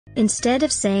Instead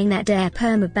of saying that dare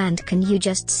permabanned, can you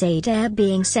just say dare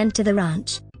being sent to the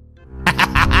ranch?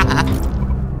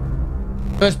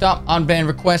 First up, unban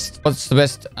request. What's the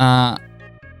best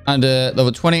under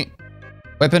level 20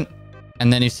 weapon?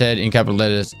 And then he said in capital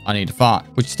letters, I need to fart,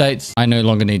 which states I no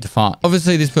longer need to fart.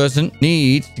 Obviously, this person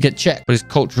needs to get checked what is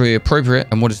culturally appropriate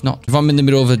and what is not. If I'm in the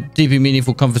middle of a deeply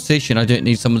meaningful conversation, I don't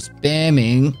need someone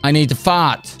spamming. I need to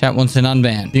fart. Chat wants an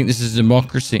unban. I think this is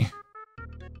democracy.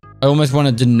 I almost want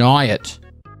to deny it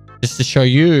just to show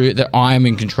you that I'm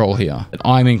in control here, that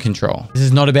I'm in control. This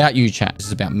is not about you, chat. This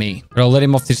is about me. But I'll let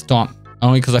him off this time,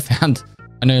 only because I found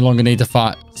I no longer need to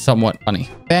fart somewhat funny.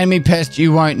 Ban me pest,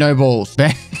 you won't, no balls.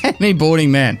 Ban me boarding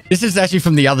man. This is actually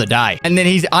from the other day. And then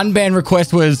his unban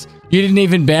request was, you didn't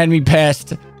even ban me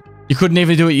pest. You couldn't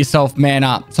even do it yourself, man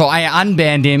up. So I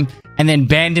unbanned him and then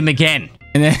banned him again.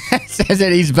 And then it says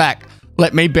that he's back.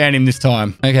 Let me ban him this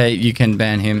time. Okay, you can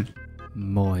ban him.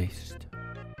 Moist.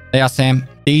 They are Sam.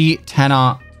 D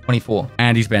Tanner 24.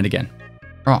 And he's banned again.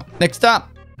 Right, next up.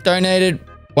 Donated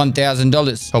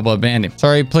 $1,000. Probably banned him.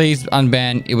 Sorry, please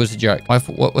unban. It was a joke.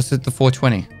 What was it? The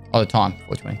 420? Oh, the time.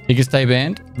 420. He can stay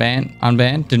banned. Ban.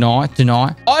 Unban. Deny.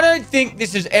 Deny. I don't think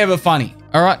this is ever funny.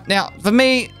 All right. Now, for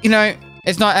me, you know,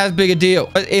 it's not as big a deal.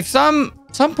 But if some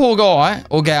poor guy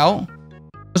or gal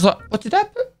was like, what did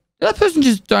that person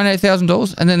just donate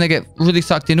 $1,000? And then they get really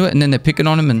sucked into it and then they're picking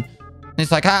on him and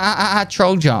it's like,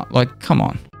 troll jump. Like, come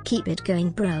on. Keep it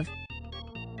going, bruv.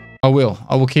 I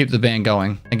will keep the ban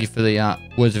going. Thank you for the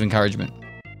words of encouragement.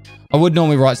 I would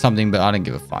normally write something, but I don't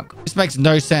give a fuck. This makes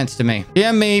no sense to me.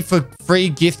 DM me for free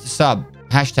gift sub.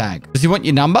 Hashtag. Does he want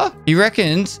your number? He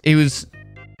reckons he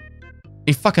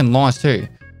fucking lies too.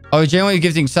 I was genuinely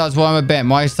gifting subs while I'm a ban.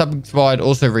 My sub expired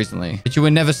also recently. But you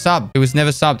were never subbed. It was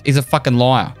never subbed. He's a fucking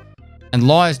liar. And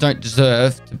liars don't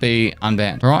deserve to be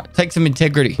unbanned. All right? Take some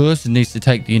integrity. The person needs to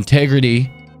take the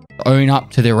integrity to own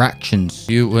up to their actions.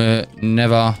 You were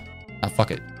never...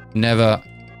 fuck it. Never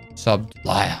subbed.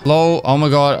 Liar. Lol. Oh my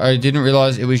god. I didn't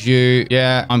realize it was you.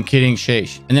 Yeah, I'm kidding.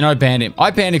 Sheesh. And then I banned him.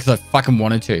 I banned it because I fucking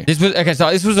wanted to. This was... Okay,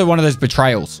 so this was one of those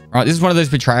betrayals. Right? This is one of those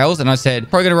betrayals. And I said,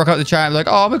 probably gonna rock up the chat and be like,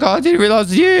 oh my god, I didn't realize it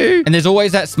was you. And there's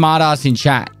always that smart ass in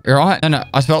chat. Right? No,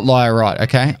 I spelled liar right.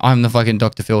 Okay? I'm the fucking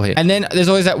Dr. Phil here. And then there's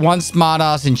always that one smart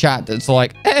ass in chat that's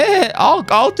like,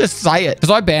 I'll just say it. Because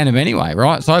I banned him anyway,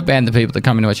 right? So I banned the people that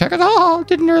come into a chat. Goes, oh,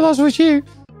 didn't realize it was you.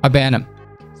 I banned him.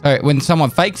 So when someone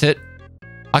fakes it,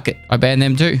 fuck it. I ban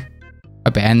them too. I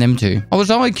ban them too. I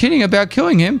was only kidding about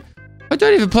killing him. I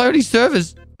don't even play on his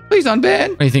servers. Please unban.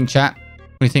 What do you think, chat?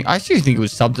 What do you think? I actually think it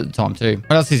was subbed at the time too.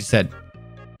 What else has he said?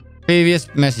 Previous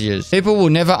messages. People will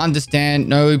never understand.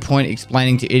 No point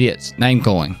explaining to idiots. Name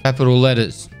calling. Capital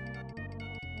letters.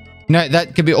 You know,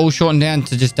 that could be all shortened down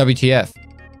to just WTF.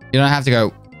 You don't have to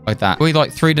go like that. We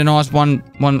like 3 denies, one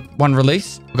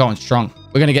release. We're going strong.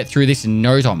 We're going to get through this in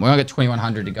no time. We're going to get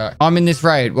 2100 to go. I'm in this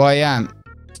raid. Well, I am.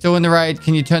 Still in the raid.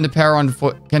 Can you turn the power on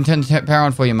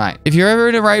for you, mate? If you're ever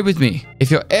in a raid with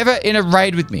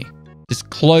me, just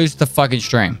close the fucking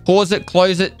stream. Pause it,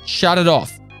 close it, shut it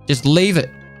off. Just leave it.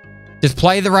 Just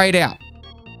play the raid out.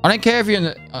 I don't care if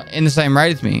you're in the same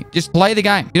raid as me. Just play the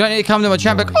game. You don't need to come to my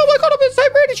chat and be like, oh my god, I'm in the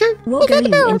same raid as you. What got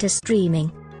you into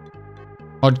streaming?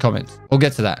 Odd comments. We'll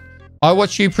get to that. I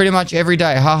watch you pretty much every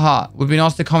day. Haha. Would be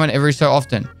nice to comment every so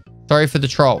often. Sorry for the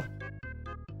troll.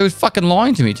 He was fucking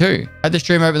lying to me too. Had the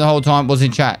stream open the whole time. Was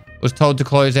in chat. Was told to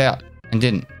close out and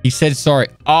didn't. He said sorry.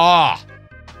 Ah.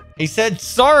 He said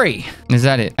sorry. Is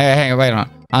that it? Hey, hang on. Wait on.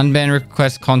 Unban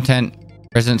request content.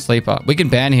 Resident sleeper. We can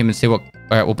ban him and see what...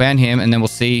 All right, we'll ban him and then we'll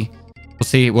see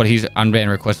what his unban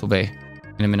request will be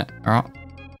in a minute. All right.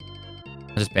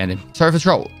 I just banned him. Sorry for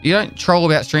troll. You don't troll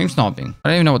about stream sniping. I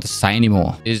don't even know what to say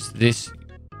anymore. Is this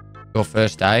your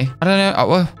first day? I don't know. Oh,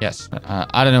 well, yes.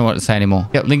 I don't know what to say anymore.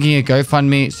 Yep, linking a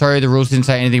GoFundMe. Sorry, the rules didn't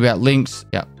say anything about links.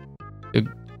 Yep.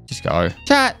 Just go.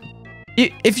 Chat.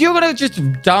 If you're going to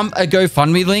just dump a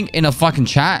GoFundMe link in a fucking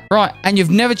chat, right, and you've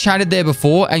never chatted there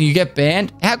before and you get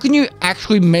banned, how can you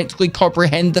actually mentally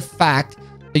comprehend the fact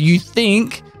that you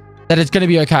think that it's going to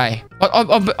be okay?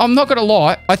 I'm not going to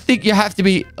lie. I think you have to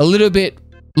be a little bit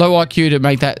low IQ to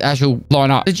make that actual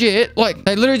line up. Legit, like,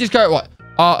 they literally just go, what?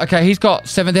 Oh, okay, he's got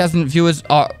 7,000 viewers.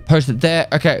 Posted there.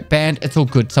 Okay, banned. It's all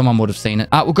good. Someone would have seen it.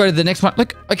 We'll go to the next one.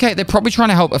 Look, okay, they're probably trying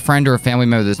to help a friend or a family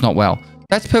member that's not well.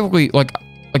 That's perfectly, like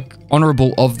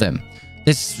honorable of them.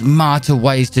 There's smarter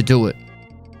ways to do it.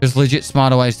 There's legit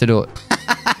smarter ways to do it.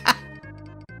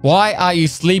 Why are you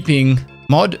sleeping,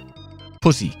 mod?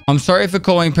 Pussy. I'm sorry for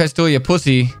calling Pestolia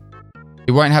pussy.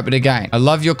 It won't happen again. I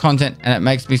love your content and it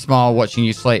makes me smile watching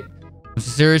you sleep. I'm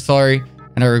sincerely sorry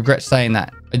and I regret saying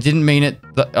that. I didn't mean it.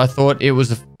 I thought it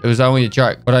was only a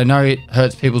joke, but I know it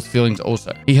hurts people's feelings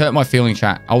also. He hurt my feeling,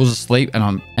 chat. I was asleep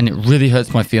and it really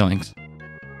hurts my feelings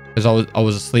because I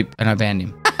was asleep and I banned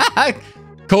him.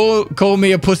 Call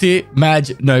me a pussy, Madge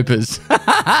Nopers.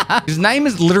 His name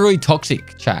is literally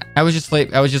toxic, chat. How was your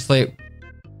sleep? How was your sleep?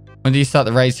 When do you start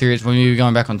the raid series? When you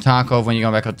going back on Tarkov? When you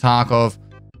going back on Tarkov?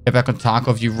 Get back on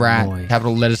Tarkov, you rat. Boy.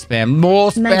 Capital letter spam.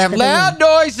 More spam. Loud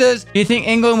noises. Do you think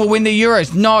England will win the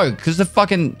Euros? No, because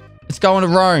it's going to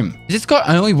Rome. Does this guy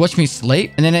only watch me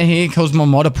sleep? And then he calls my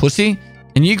mod a pussy?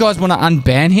 And you guys want to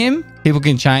unban him? People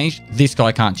can change. This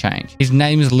guy can't change. His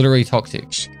name is literally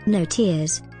toxic. Shh, no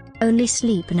tears. Only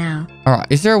sleep now. All right.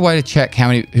 Is there a way to check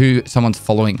who someone's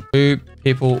following? Who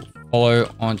people follow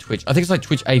on Twitch? I think it's like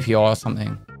Twitch API or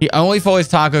something. He only follows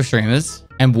Tarkov streamers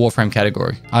and Warframe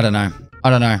category. I don't know. I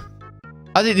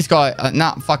think this guy,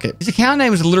 nah, fuck it. His account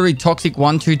name is literally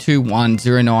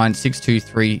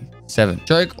toxic1221096237.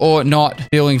 Joke or not,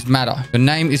 feelings matter. Your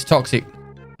name is toxic.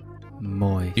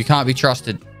 Moist. You can't be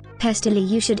trusted. Pestily,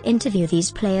 you should interview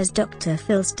these players Dr.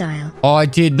 Phil style. I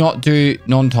did not do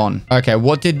non-ton. Okay,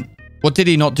 what did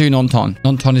he not do non-ton?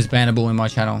 Non-ton is bannable in my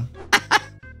channel.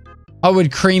 I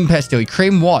would cream Pestily.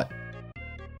 Cream what?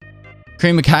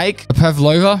 Cream a cake? A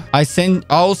pavlova?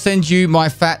 I'll send you my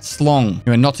fat slong.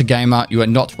 You are not a gamer. You are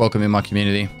not welcome in my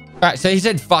community. All right, so he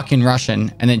said fucking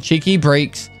Russian. And then cheeky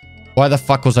breaks. Why the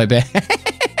fuck was I banned?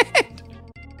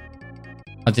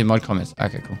 I did mod comments.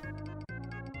 Okay, cool.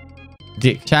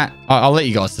 Dick. Chat. I'll let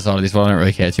you guys decide on this one. I don't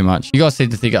really care too much. You guys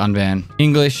seem to think it unban.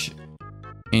 English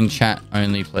in chat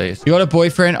only, please. You got a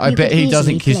boyfriend? I bet he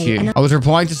doesn't kiss you. I was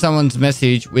replying to someone's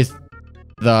message with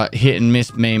the hit and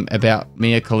miss meme about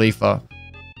Mia Khalifa.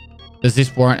 Does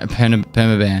this warrant a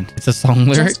permaban? It's a song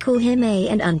lyric. Just call him A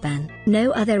and unban.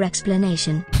 No other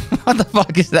explanation. What the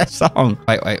fuck is that song?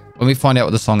 Wait. Let me find out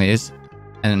what the song is.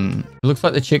 And it looks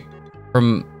like the chick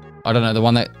from, I don't know, the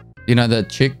one that, you know, the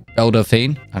chick,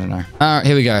 Delphine? I don't know. All right,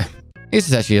 here we go. This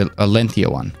is actually a lengthier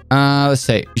one. Let's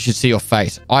see. You should see your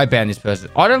face. I ban this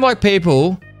person. I don't like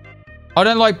people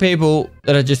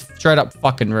that are just straight up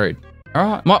fucking rude.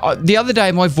 All right. The other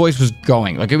day, my voice was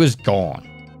going. Like, it was gone.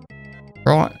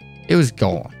 Right? It was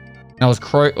gone. And I was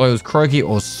croaky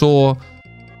or sore.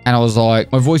 And I was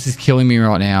like, my voice is killing me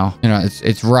right now. You know,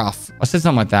 it's rough. I said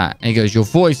something like that. And he goes, your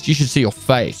voice, you should see your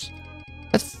face.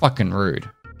 That's fucking rude.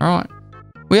 All right.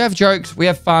 We have jokes. We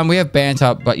have fun. We have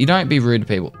banter. But you don't be rude to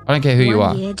people. I don't care who you are.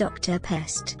 1 year Dr.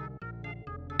 Pest.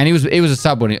 And he was a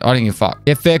sub when I didn't give a fuck.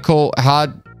 Yeah, fair call.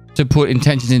 Hard to put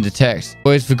intentions into text.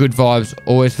 Always for good vibes.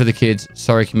 Always for the kids.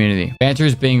 Sorry, community. Banter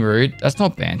is being rude. That's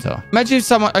not banter. Imagine if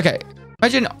someone... Okay.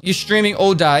 Imagine you're streaming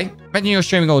all day.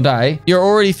 You're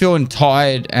already feeling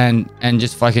tired and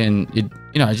just fucking, you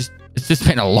know, it's just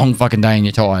been a long fucking day and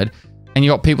you're tired. And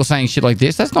you got people saying shit like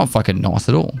this. That's not fucking nice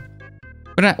at all.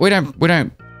 We don't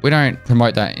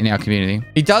promote that in our community.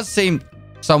 He does seem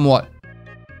somewhat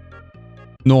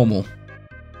normal,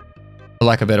 for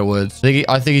lack of better words.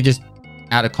 I think he just,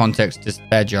 out of context, just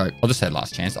bad joke. I'll just say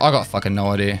last chance. I got fucking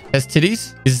no idea. Has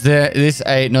titties? Is this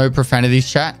a no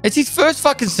profanities chat? It's his first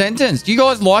fucking sentence. Do you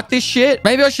guys like this shit?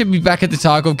 Maybe I should be back at the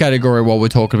Tarkov category while we're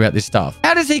talking about this stuff.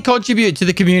 How does he contribute to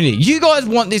the community? You guys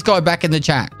want this guy back in the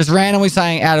chat. Just randomly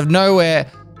saying out of nowhere,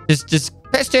 just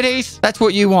best titties. That's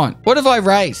what you want. What have I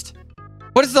raised?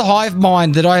 What is the hive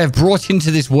mind that I have brought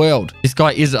into this world? This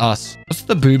guy is us. What's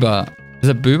the booba? Is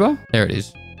it booba? There it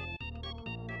is.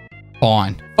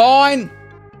 Fine. Fine.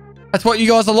 That's what you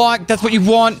guys are like. That's what you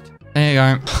want. There you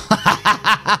go.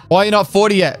 Why are you not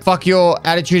 40 yet? Fuck, your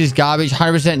attitude is garbage.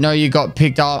 100% know you got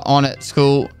picked up on at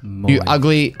school. Moist. You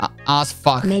ugly ass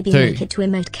fuck. Maybe too. make it to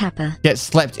emote kappa. Get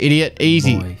slept, idiot.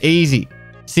 Easy. Moist. Easy.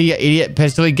 See ya, idiot.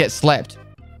 Pestily, get slept.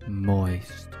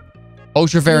 Moist.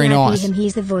 Ultra very nice.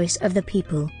 He's the voice of the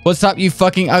people. What's up, you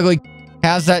fucking ugly?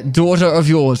 How's that daughter of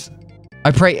yours?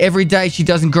 I pray every day she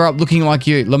doesn't grow up looking like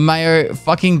you. LeMayo,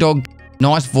 fucking dog.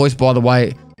 Nice voice, by the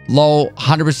way. Lol,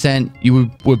 100%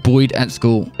 you were bullied at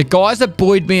school. The guys that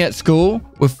bullied me at school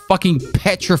were fucking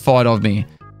petrified of me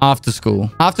after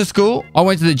school. After school, I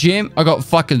went to the gym. I got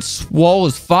fucking swole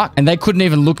as fuck. And they couldn't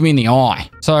even look me in the eye.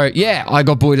 So, yeah, I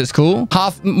got bullied at school.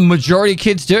 Majority of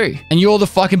kids do. And you're the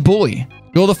fucking bully.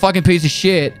 You're the fucking piece of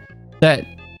shit that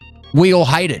we all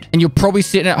hated. And you're probably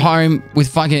sitting at home with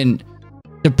fucking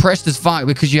depressed as fuck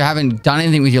because you haven't done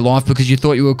anything with your life because you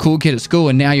thought you were a cool kid at school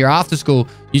and now you're after school.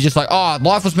 You're just like, oh,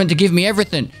 life was meant to give me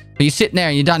everything. But you're sitting there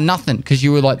and you've done nothing because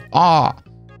you were like, oh,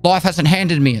 life hasn't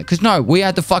handed me it. Because no, we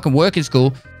had to fucking work in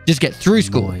school, just get through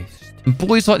school. Moist. And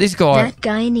boys like this guy. That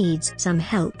guy needs some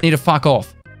help. Need to fuck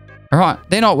off. All right.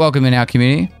 They're not welcome in our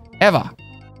community. Ever.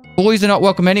 Boys are not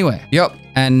welcome anywhere. Yep.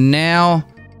 And now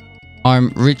I'm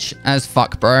rich as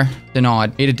fuck, bro.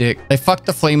 Denied. Eat a dick. They fucked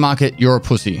the flea market. You're a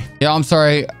pussy. Yeah, I'm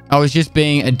sorry. I was just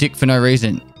being a dick for no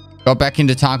reason. Got back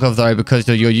into Tarkov though because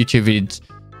of your YouTube vids.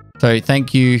 So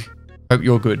thank you. Hope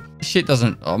you're good. This shit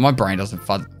doesn't... Oh, my brain doesn't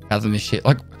fathom this shit.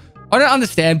 Like, I don't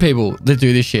understand people that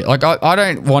do this shit. Like, I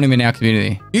don't want him in our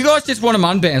community. You guys just want him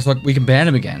unbanned so like we can ban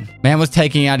him again. Man was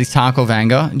taking out his Tarkov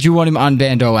anger. Do you want him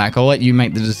unbanned, OAK? I'll let you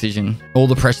make the decision. All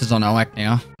the pressure's on OAK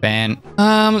now. Ban.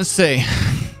 Let's see.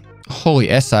 Holy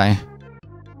essay.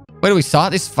 Where do we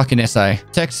start this fucking essay?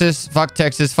 Texas, fuck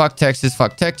Texas, fuck Texas,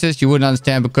 fuck Texas. You wouldn't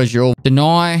understand because you're all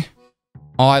deny.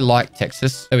 I like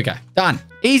Texas. There we go. Done.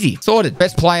 Easy. Sorted.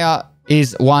 Best player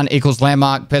is 1 equals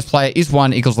landmark. Best player is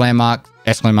 1 equals landmark.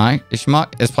 Exclamation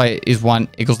mark. Best player is 1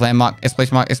 equals landmark.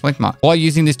 Exclamation mark. Exclamation mark. Why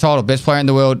using this title? Best player in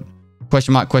the world.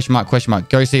 Question mark. Question mark. Question mark.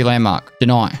 Go see landmark.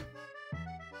 Deny.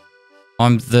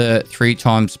 I'm the 3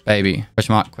 times baby.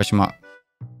 Question mark. Question mark.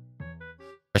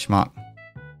 Question mark.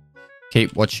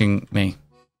 Keep watching me.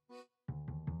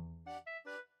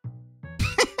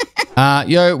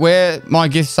 Yo, where my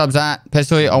gift subs at?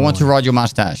 Pestily, I want to ride your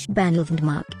mustache. Ban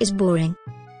Mark is boring.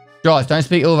 Guys, don't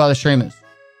speak ill of other streamers.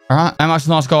 Alright? Amok's a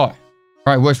nice guy.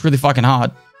 Alright, works really fucking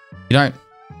hard. You don't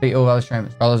speak ill of other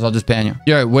streamers. Otherwise, I'll just ban you.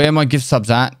 Yo, where my gift subs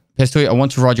at? Pestily, I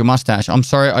want to ride your mustache. I'm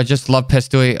sorry, I just love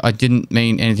Pestily. I didn't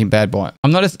mean anything bad by it.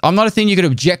 I'm not a thing you could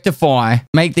objectify,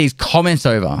 make these comments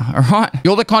over. Alright?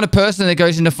 You're the kind of person that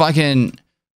goes into fucking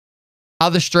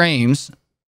other streams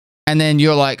and then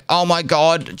you're like, oh my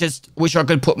God, just wish I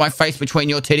could put my face between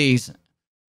your titties.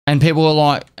 And people are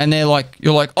like, and they're like,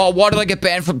 you're like, oh, why did I get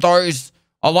banned from those?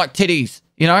 I like titties.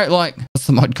 You know, like, what's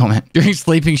the mod comment? During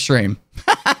sleeping stream.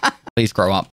 Please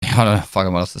grow up. I don't know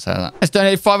fucking what else to say to that. Let's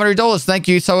donate $500. Thank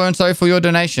you so-and-so for your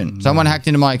donation. Someone hacked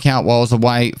into my account while I was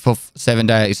away for 7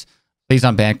 days. Please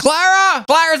unban. Clara!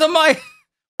 Clara's on my...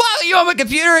 Why are you on my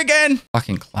computer again?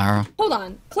 Fucking Clara. Hold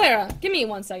on. Clara, give me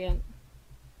 1 second.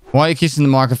 Why are you kissing the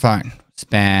microphone?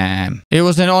 Spam. It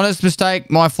was an honest mistake.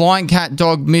 My flying cat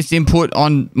dog missed input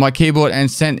on my keyboard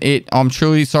and sent it. I'm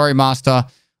truly sorry, master.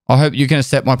 I hope you can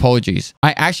accept my apologies.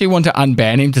 I actually want to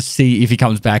unban him to see if he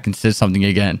comes back and says something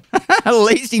again. At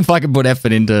least he fucking put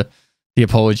effort into the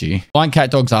apology. Flying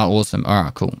cat dogs are awesome. All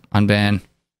right, cool. Unban.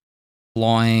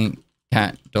 Flying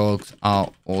cat dogs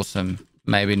are awesome.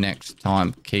 Maybe next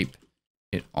time keep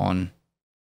it on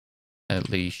a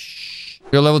leash.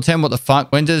 You're level 10, what the fuck?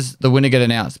 When does the winner get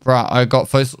announced? Bruh, I got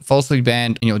falsely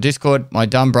banned in your Discord. My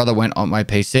dumb brother went on my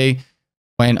PC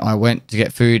when I went to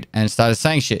get food and started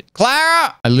saying shit.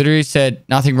 Clara! I literally said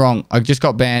nothing wrong. I just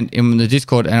got banned in the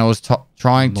Discord and I was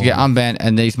trying to get unbanned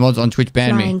and these mods on Twitch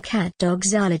banned me. Flying cat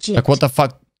dogs are legit. Like, what the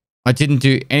fuck? I didn't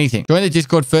do anything. Join the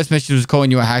Discord. First message was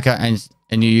calling you a hacker and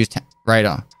you used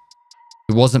Radar.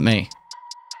 It wasn't me.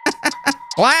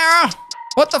 Clara!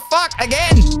 What the fuck?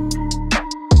 Again!